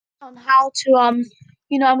On how to I'm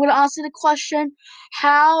gonna answer the question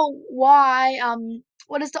what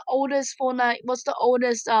is the oldest Fortnite what's the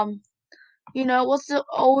oldest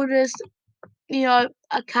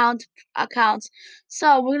accounts.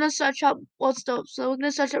 So we're gonna search up we're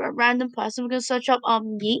gonna search up a random person. We're gonna search up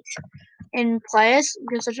Yeet in players.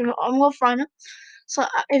 We're gonna search up I'm gonna find it. So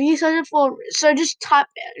if you search it for so just type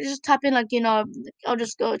in I'll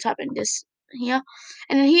just go type in this here,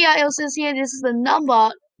 and then here it says here this is the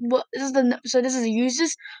number. This is the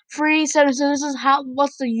users 3 7. So this is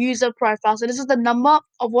what's the user profile. So this is the number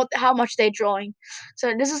of how much they're drawing.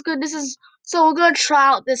 So this is good. So we're gonna try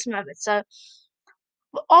out this method. So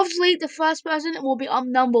obviously the first person will be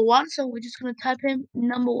number one. So we're just gonna type in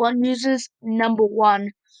number one users number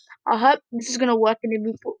one. I hope this is gonna work in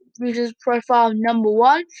the user's profile number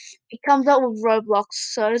one. It comes out with Roblox.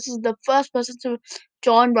 So this is the first person to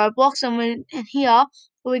join Roblox, and here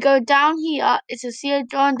when we go down here, it says here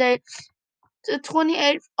join date the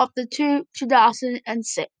 28th of the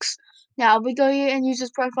 2006. Now we go here and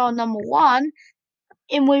users profile number one,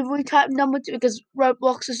 and we type number two because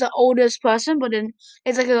Roblox is the oldest person, but then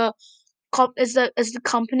it's like it's the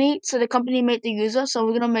company, so the company made the user, so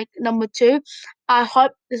we're gonna make number two. I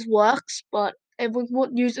hope this works, but if we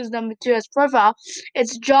put users number two as profile,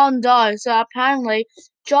 it's John Doe. So apparently,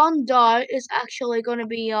 John Doe is actually gonna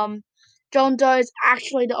be John Doe is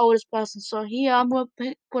actually the oldest person. So here I'm gonna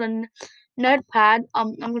put a notepad.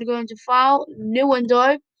 I'm gonna go into file, new window.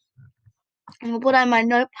 I'm gonna put on my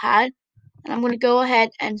notepad, and I'm gonna go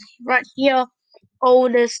ahead and right here,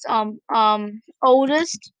 oldest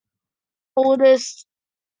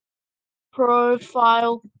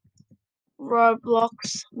profile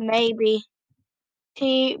Roblox maybe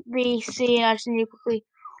TBC, and I just need to quickly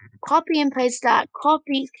copy and paste that.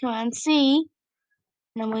 Copy Command C,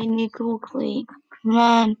 and then we need to quickly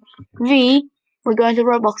Command V. We're going to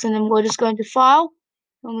Roblox, and then we're just going to File.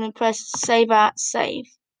 I'm going to press Save at Save.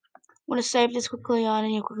 I'm going to save this quickly on,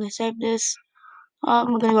 and you quickly save this. We're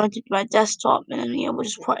going to go into my desktop, and then we'll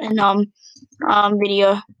just put in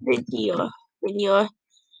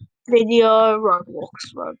video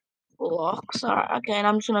Roblox. Alright, okay, and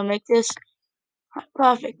I'm just gonna make this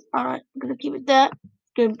perfect. Alright, I'm gonna keep it there.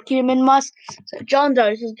 Gonna keep it minimized. So John Doe.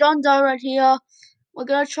 This is John Doe right here. We're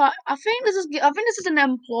gonna try. I think this is an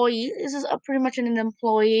employee. This is pretty much an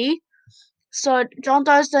employee. So John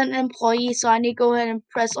Doe is an employee. So I need to go ahead and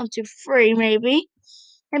press onto 3 maybe.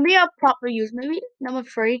 And be a proper use. Maybe number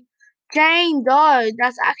 3. Jane Doe.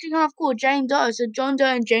 That's actually kind of cool. Jane Doe. So John Doe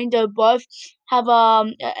and Jane Doe both have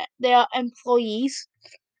they are employees,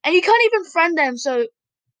 and you can't even friend them. So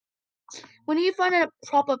when you find a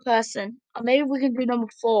proper person, or maybe we can do number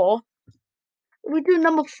 4. If we do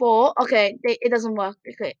number 4, okay, it doesn't work.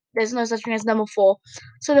 Okay, there's no such thing as number 4.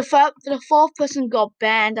 So the fourth person got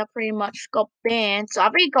banned. That pretty much got banned. So I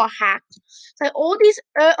think it got hacked. So all these,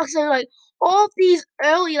 all of these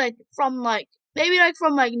early, from maybe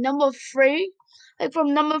from number 3,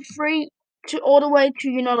 from number 3 to all the way to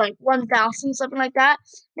 1,000, something like that.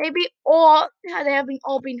 Maybe or they have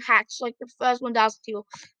all been hacked. Like the first 1,000 people.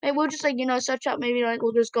 Maybe we'll just search up. Maybe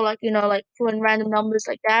we'll just go put in random numbers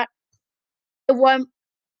like that. It won't.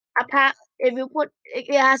 If you put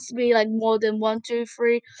it has to be more than 1 2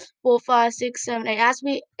 3 4 5 6 7 8. It has to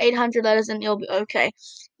be 800 letters, and it'll be okay.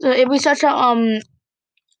 So if we search out my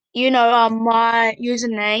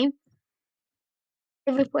username,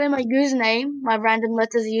 if we put in my username, my random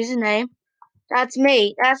letters username, that's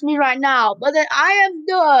me. That's me right now. But then I am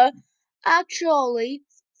actually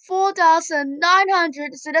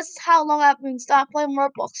 4,900. So this is how long I've been playing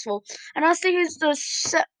Roblox for. And I think it's the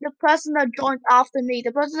person that joined after me.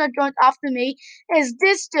 The person that joined after me is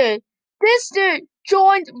this dude. This dude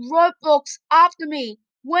joined Roblox after me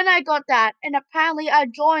when I got that. And apparently I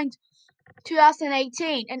joined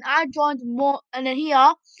 2018, and I joined more. And then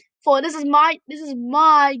here, this is my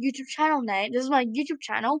YouTube channel name. This is my YouTube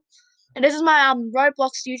channel, and this is my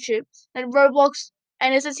Roblox YouTube and Roblox,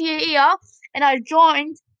 and it says here, and I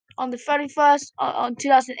joined on the 31st on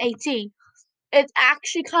 2018. It's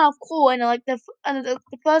actually kind of cool, and the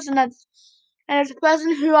person the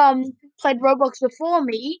person who played Roblox before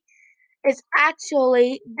me is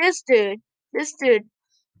actually this dude. This dude.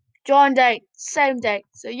 Join date, same date.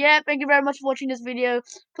 So yeah, thank you very much for watching this video.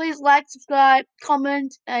 Please like, subscribe,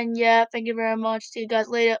 comment, and yeah, thank you very much. See you guys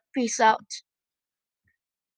later. Peace out.